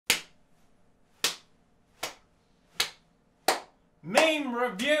Meme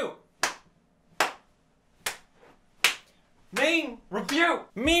review. Meme review.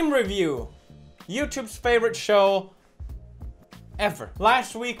 Meme review. YouTube's favorite show ever.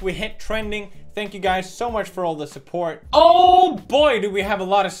 Last week we hit trending. Thank you guys so much for all the support. Oh boy, do we have a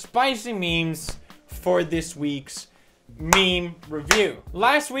lot of spicy memes for this week's meme review.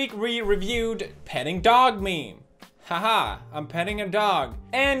 Last week we reviewed petting dog meme. Haha, I'm petting a dog.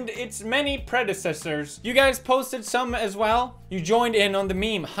 And its many predecessors. You guys posted some as well. You joined in on the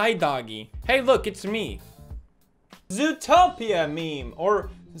meme, hi doggy. Hey look, it's me. Zootopia meme,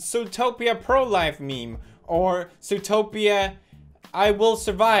 or Zootopia pro-life meme, or Zootopia I will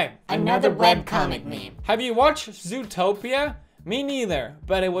survive. Another webcomic meme. Have you watched Zootopia? Me neither,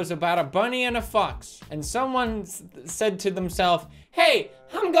 but it was about a bunny and a fox. And someone said to themselves, hey,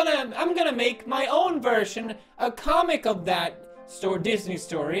 I'm gonna make my own version, a comic of that Disney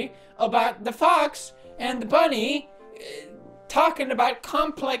story about the fox and the bunny talking about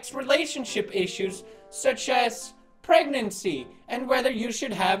complex relationship issues such as pregnancy and whether you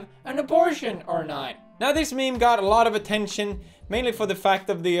should have an abortion or not. Now this meme got a lot of attention, mainly for the fact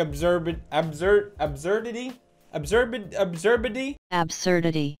of the absurdity. For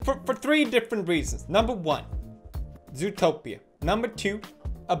three different reasons. Number one, Zootopia. Number two,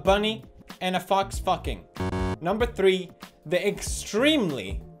 a bunny and a fox fucking. Number three, the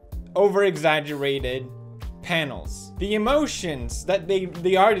extremely over-exaggerated panels. The emotions that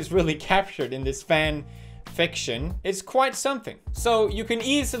the artist really captured in this fan fiction is quite something. So you can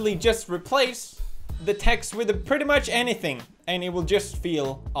easily just replace the text with pretty much anything and it will just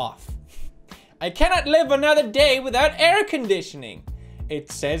feel off. I cannot live another day without air conditioning.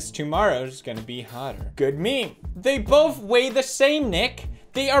 It says tomorrow's gonna be hotter. Good meme. They both weigh the same, Nick.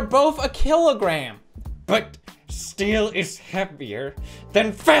 They are both a kilogram. But steel is heavier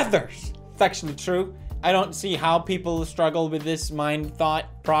than feathers. It's actually true. I don't see how people struggle with this mind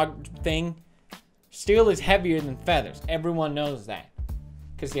thought prog thing. Steel is heavier than feathers. Everyone knows that.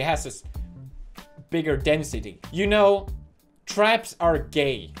 Because it has this bigger density. You know, traps are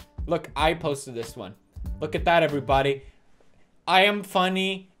gay. Look, I posted this one. Look at that, everybody. I am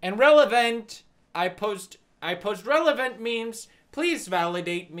funny and relevant. I post relevant memes. Please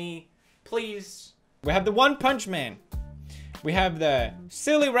validate me, please. We have the One Punch Man. We have the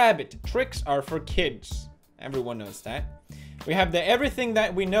Silly Rabbit. Tricks are for kids. Everyone knows that. We have the everything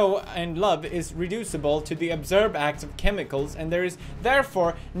that we know and love is reducible to the observed acts of chemicals, and there is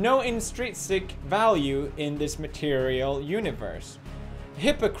therefore no intrinsic value in this material universe.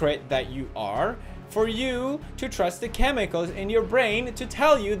 Hypocrite that you are, for you to trust the chemicals in your brain to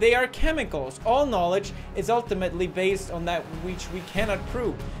tell you they are chemicals. All knowledge is ultimately based on that which we cannot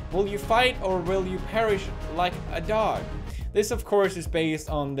prove. Will you fight or will you perish like a dog? This of course is based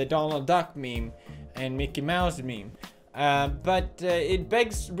on the Donald Duck meme and Mickey Mouse meme. But it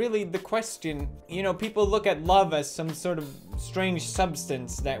begs really the question, you know, people look at love as some sort of strange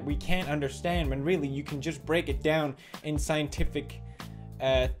substance that we can't understand, when really you can just break it down in scientific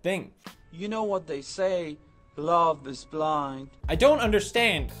thing. You know what they say, love is blind. I don't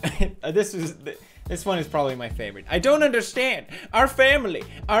understand. This one is probably my favorite. I don't understand. Our family,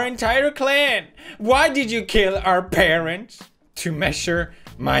 our entire clan. Why did you kill our parents? To measure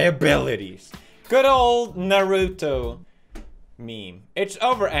my abilities. Good old Naruto meme. It's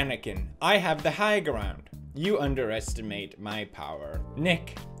over, Anakin. I have the high ground. You underestimate my power.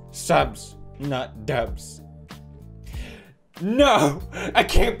 Nick, subs, not dubs. No, I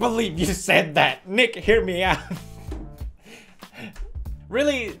can't believe you said that. Nick, hear me out.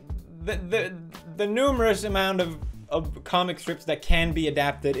 Really, the numerous amount of comic strips that can be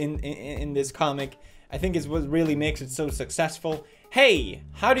adapted in this comic, I think is what really makes it so successful. Hey,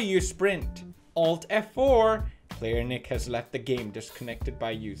 how do you sprint? Alt F4. Player Nick has left the game disconnected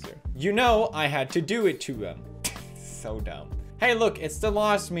by user. You know I had to do it to him. So dumb. Hey look, it's the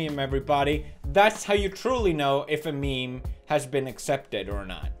lost meme, everybody. That's how you truly know if a meme has been accepted or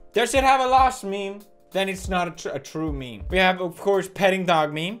not. Does it have a lost meme? Then it's not a true meme. We have, of course, petting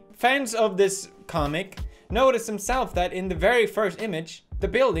dog meme. Fans of this comic notice themselves that in the very first image, the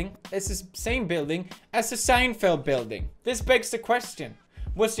building is the same building as the Seinfeld building. This begs the question,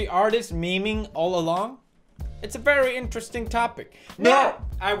 was the artist memeing all along? It's a very interesting topic. No,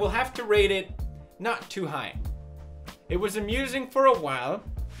 I will have to rate it not too high. It was amusing for a while,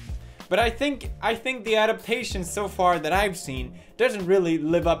 but I think the adaptation so far that I've seen doesn't really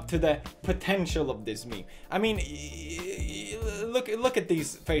live up to the potential of this meme. I mean, look at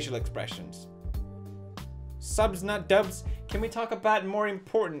these facial expressions. Subs, not dubs. Can we talk about more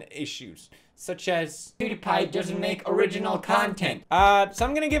important issues, such as PewDiePie doesn't make original content. So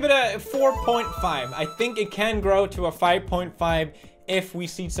I'm gonna give it a 4.5. I think it can grow to a 5.5 if we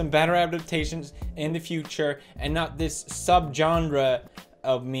see some better adaptations in the future and not this subgenre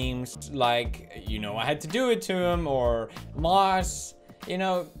of memes like, you know, I had to do it to him, or loss, you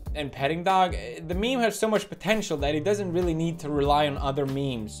know, and petting dog. The meme has so much potential that it doesn't really need to rely on other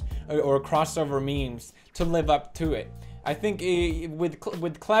memes or crossover memes to live up to it. I think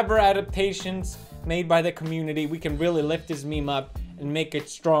with clever adaptations made by the community, we can really lift this meme up and make it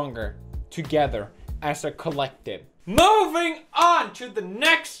stronger together as a collective. Moving on to the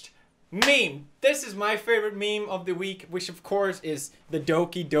next meme. This is my favorite meme of the week, which of course is the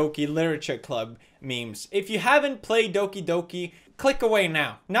Doki Doki Literature Club memes. If you haven't played Doki Doki, click away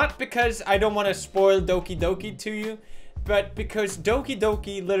now. Not because I don't want to spoil Doki Doki to you, but because Doki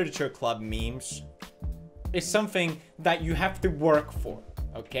Doki Literature Club memes is something that you have to work for,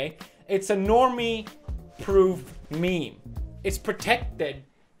 okay? It's a normie-proof meme. It's protected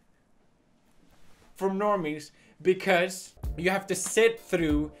from normies because you have to sit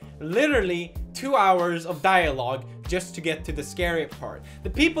through literally 2 hours of dialogue just to get to the scary part. The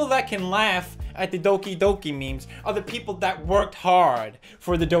people that can laugh at the Doki Doki memes are the people that worked hard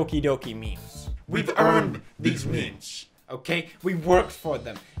for the Doki Doki memes. We've earned these memes. Okay, we worked for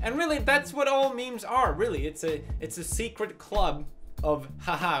them, and really, that's what all memes are. Really, it's a secret club of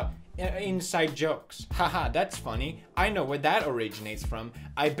haha inside jokes. Haha, that's funny. I know where that originates from.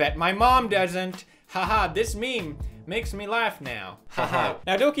 I bet my mom doesn't. Haha, this meme makes me laugh now. Haha.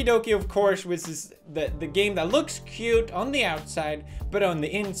 Now, Doki Doki, of course, which is the game that looks cute on the outside, but on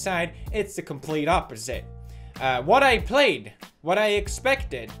the inside, it's the complete opposite. What I played, what I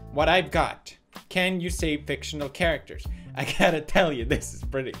expected, what I've got. Can you say fictional characters? I gotta tell you, this is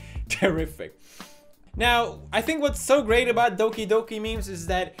pretty terrific. Now, I think what's so great about Doki Doki memes is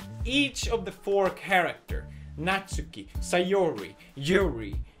that each of the 4 characters, Natsuki, Sayori,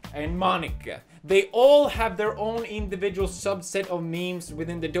 Yuri, and Monica, they all have their own individual subset of memes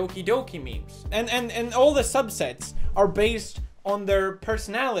within the Doki Doki memes. And all the subsets are based on their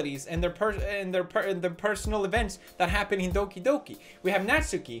personalities and their personal events that happen in Doki Doki. We have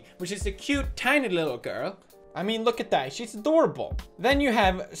Natsuki, which is a cute, tiny little girl. I mean, look at that. She's adorable. Then you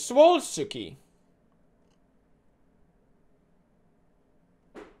have Swolsuki.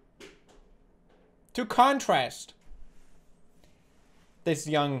 To contrast this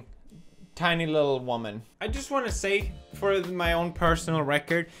young, tiny little woman. I just want to say, for my own personal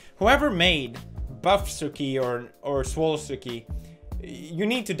record, whoever made Buffsuki or Swolsuki, you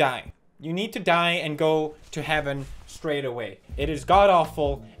need to die. You need to die and go to heaven straight away. It is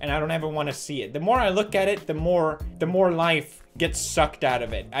god-awful, and I don't ever want to see it. The more I look at it, the more life gets sucked out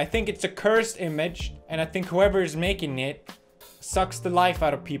of it. I think it's a cursed image, and I think whoever is making it sucks the life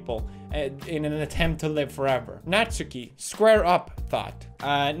out of people in an attempt to live forever. Natsuki, square up thought.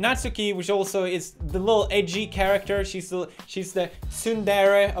 Natsuki, which also is the little edgy character. She's the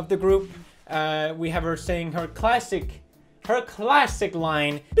tsundere of the group. We have her saying her classic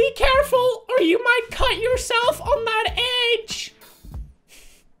line, "Be careful or you might cut yourself on that edge."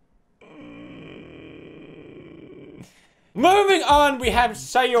 Moving on, we have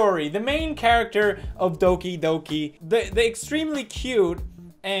Sayori, the main character of Doki Doki, the extremely cute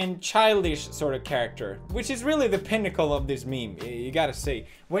and childish sort of character, which is really the pinnacle of this meme, you gotta say.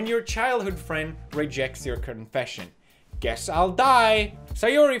 When your childhood friend rejects your confession, guess I'll die.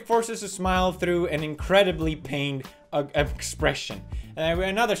 Sayori forces a smile through an incredibly pained expression.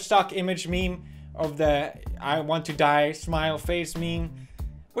 Another stock image meme of the I want to die smile face meme,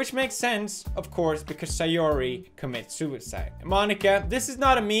 which makes sense, of course, because Sayori commits suicide. Monica, this is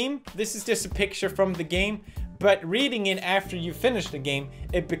not a meme, this is just a picture from the game, but reading it after you finish the game,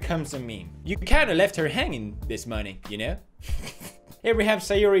 it becomes a meme. You kinda left her hanging this money, you know? Here we have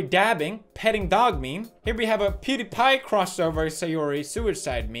Sayori dabbing, petting dog meme. Here we have a PewDiePie crossover Sayori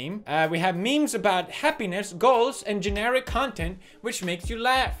suicide meme. We have memes about happiness, goals, and generic content, which makes you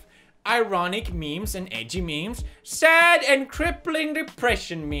laugh. Ironic memes and edgy memes. Sad and crippling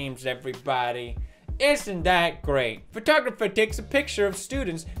depression memes, everybody. Isn't that great? Photographer takes a picture of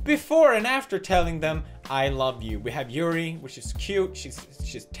students before and after telling them, I love you. We have Yuri, which is cute.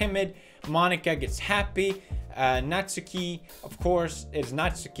 She's timid. Monica gets happy. Natsuki, of course, is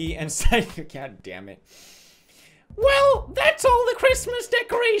Natsuki, and Sayori, god damn it. Well, that's all the Christmas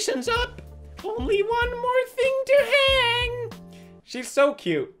decorations up. Only one more thing to hang. She's so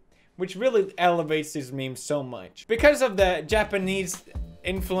cute, which really elevates this meme so much. Because of the Japanese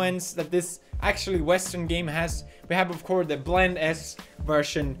influence that this actually Western game has, we have, of course, the Blend S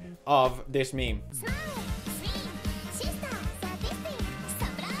version of this meme.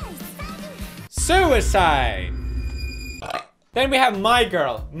 Suicide. Then we have my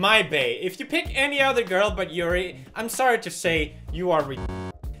girl, my bae. If you pick any other girl but Yuri, I'm sorry to say you are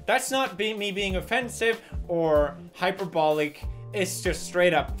That's not me being offensive or hyperbolic. It's just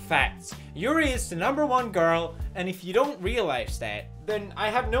straight up facts. Yuri is the #1 girl, and if you don't realize that, then I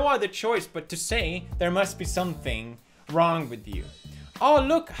have no other choice but to say there must be something wrong with you. Oh,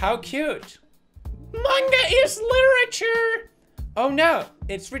 look how cute. Manga is literature. Oh no,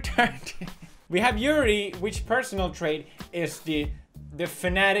 it's returned. We have Yuri, which personal trait is the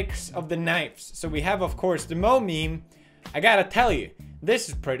fanatics of the knives. So we have, of course, the Mo meme. I gotta tell you, this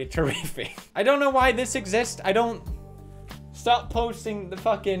is pretty terrific. I don't know why this exists. I don't... Stop posting the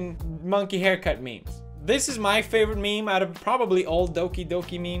fucking monkey haircut memes. This is my favorite meme out of probably all Doki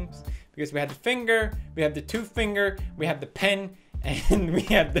Doki memes. Because we have the finger, we have the 2-finger, we have the pen, and we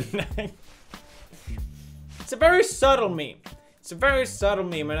have the knife. It's a very subtle meme. It's a very subtle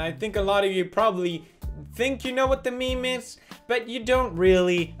meme, and I think a lot of you probably think you know what the meme is, but you don't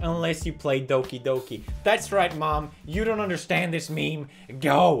really unless you play Doki Doki. That's right, Mom. You don't understand this meme.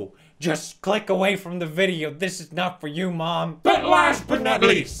 Go. Just click away from the video. This is not for you, Mom. But last but not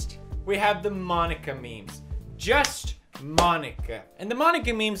least, we have the Monica memes. Just Monica. And the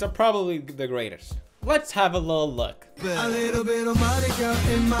Monica memes are probably the greatest. Let's have a little look. A little bit of Monica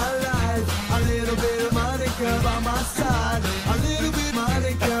in my life. A little bit of Monica by my side. A little bit of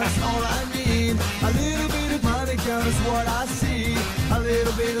Monica's all I need. A little bit of Monica is what I see. A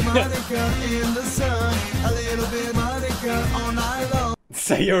little bit of Monica in the sun. A little bit of Monica all night long.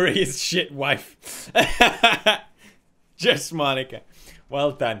 Sayori's shit wife. Just Monica.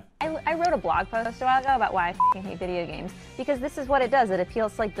 Well done. I wrote a blog post a while ago about why I f***ing hate video games. Because this is what it does. It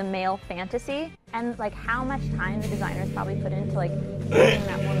appeals to like the male fantasy and like how much time the designers probably put into like building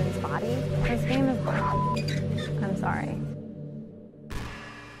that woman's body. This game is bad. I'm sorry.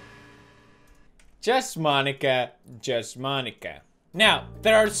 Just Monica, just Monica. Now,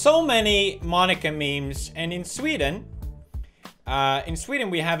 there are so many Monica memes, and in Sweden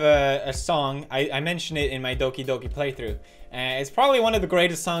we have a song. I mentioned it in my Doki Doki playthrough. It's probably one of the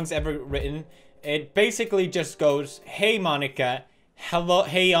greatest songs ever written. It basically just goes, hey Monica, hello,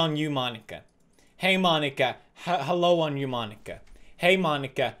 hey on you Monica. Hey Monica, hello on you Monica. Hey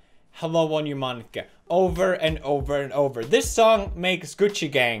Monica, hello on you Monica. Over and over and over. This song makes Gucci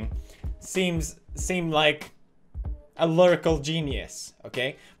Gang seem like a lyrical genius,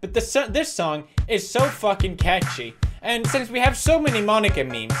 okay? But this song is so fucking catchy. And since we have so many Monica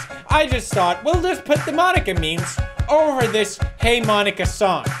memes, I just thought, we'll just put the Monica memes over this Hey Monica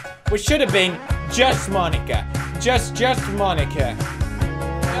song, which should have been Just Monica. Just Monica.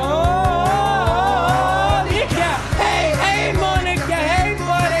 Oh, Monica! Hey Monica! Hey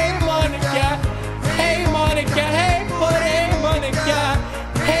Monica! Hey Monica! Hey Monica!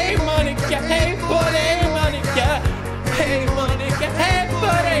 Hey Monica! Hey Monica! Hey Monica!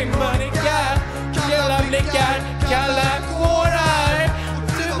 Hey Monica! Kalla blickar, kalla kårar.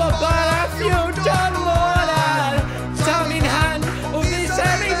 Du var bara 14 månader. Ta min hand och visa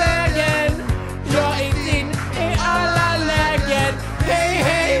mig vägen. Jag är din i alla lägen.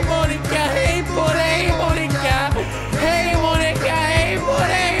 Hej Monica, hej på dig Monica. Hej Monica, hej på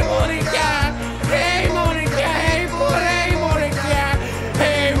dig Monica. Hej Monica, hej på dig Monica.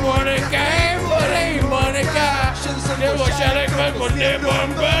 Hej Monica, hej på dig Monica. Det var kärlek men på det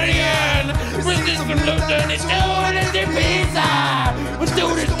från början. Precis som luften i stolen till pizza. Och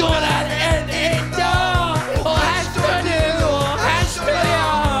stolen står där än idag. Och här står du och här står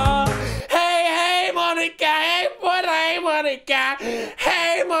jag. Hej Monica, hej på dig Monica.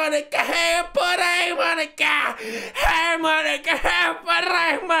 Hej Monica, hej på dig Monica. Hej Monica, hej på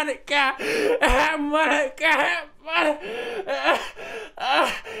dig Monica. Hej Monica, hej på dig.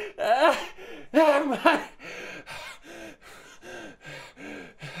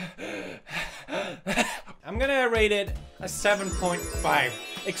 I'm gonna rate it a 7.5.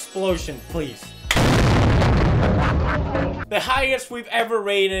 Explosion, please. The highest we've ever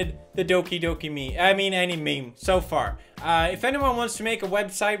rated the Doki Doki meme. I mean, any meme so far. If anyone wants to make a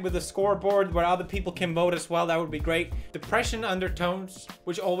website with a scoreboard where other people can vote as well, that would be great. Depression undertones,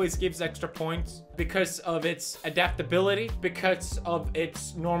 which always gives extra points because of its adaptability, because of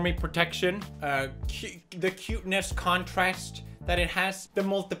its normie protection, the cuteness contrast that it has, the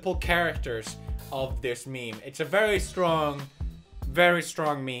multiple characters of this meme. It's a very strong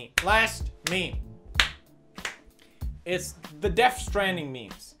meme. Last meme. It's the Death Stranding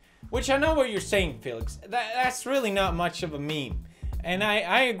memes, which I know what you're saying, Felix. That's really not much of a meme. And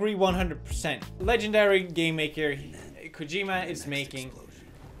I agree 100%. Legendary game maker Kojima is making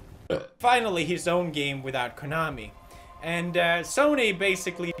finally his own game without Konami. And Sony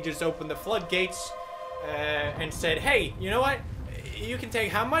basically just opened the floodgates and said, hey, you know what? You can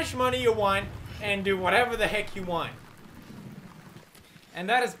take how much money you want and do whatever the heck you want. And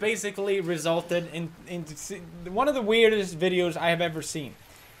that has basically resulted in one of the weirdest videos I have ever seen.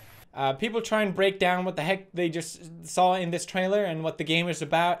 People try and break down what the heck they just saw in this trailer and what the game is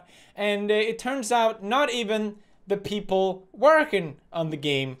about. And it turns out not even the people working on the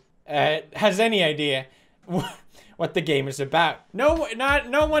game has any idea what the game is about. No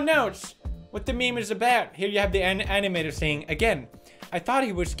one knows what the meme is about. Here you have the animator saying, again, I thought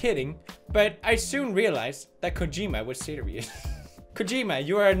he was kidding, but I soon realized that Kojima was serious. Kojima,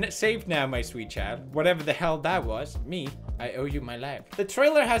 you are safe now, my sweet child. Whatever the hell that was, me, I owe you my life. The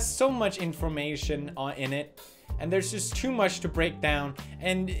trailer has so much information in it, and there's just too much to break down.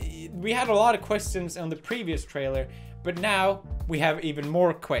 And we had a lot of questions on the previous trailer, but now we have even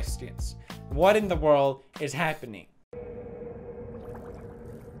more questions. What in the world is happening?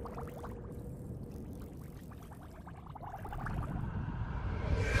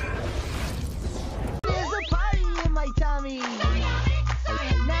 There's a party in my tummy.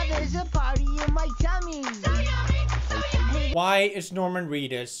 Now there's a party in my tummy. Why is Norman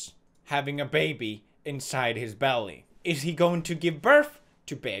Reedus having a baby inside his belly? Is he going to give birth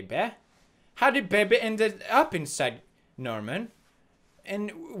to baby? How did baby end up inside Norman?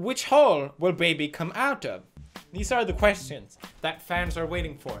 And which hole will baby come out of? These are the questions that fans are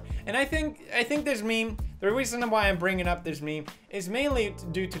waiting for. And I think this meme, the reason why I'm bringing up this meme is mainly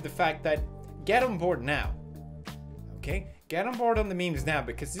due to the fact that get on board now. Okay? Get on board on the memes now,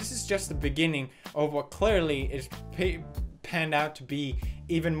 because this is just the beginning of what clearly is panned out to be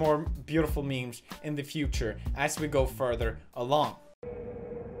even more beautiful memes in the future as we go further along.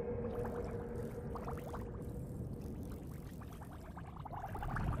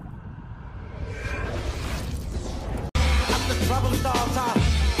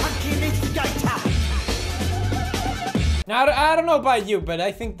 Now, I don't know about you, but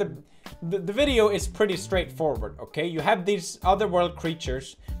I think the video is pretty straightforward, okay? You have these otherworld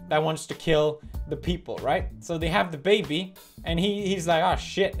creatures that wants to kill the people, right? So they have the baby, and he's like, oh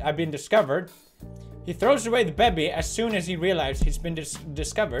shit, I've been discovered. He throws away the baby as soon as he realizes he's been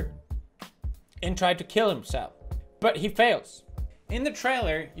discovered and tried to kill himself. But he fails. In the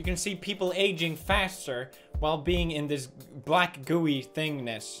trailer, you can see people aging faster while being in this black gooey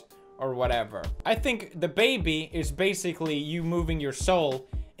thingness or whatever. I think the baby is basically you moving your soul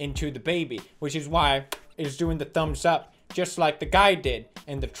into the baby, which is why it's doing the thumbs up, just like the guy did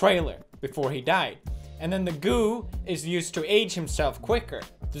in the trailer before he died. And then the goo is used to age himself quicker.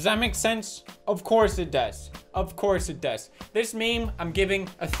 Does that make sense? Of course it does. Of course it does. This meme, I'm giving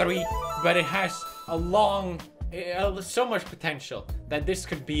a 3, but it has so much potential that this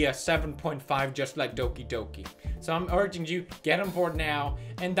could be a 7.5 just like Doki Doki. So I'm urging you, get on board now.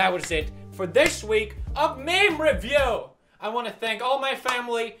 And that was it for this week of Meme Review. I want to thank all my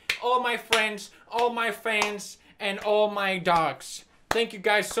family, all my friends, all my fans, and all my dogs. Thank you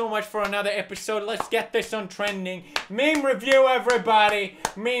guys so much for another episode. Let's get this on trending. Meme Review, everybody.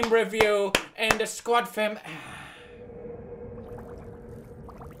 Meme Review. And the squad fam...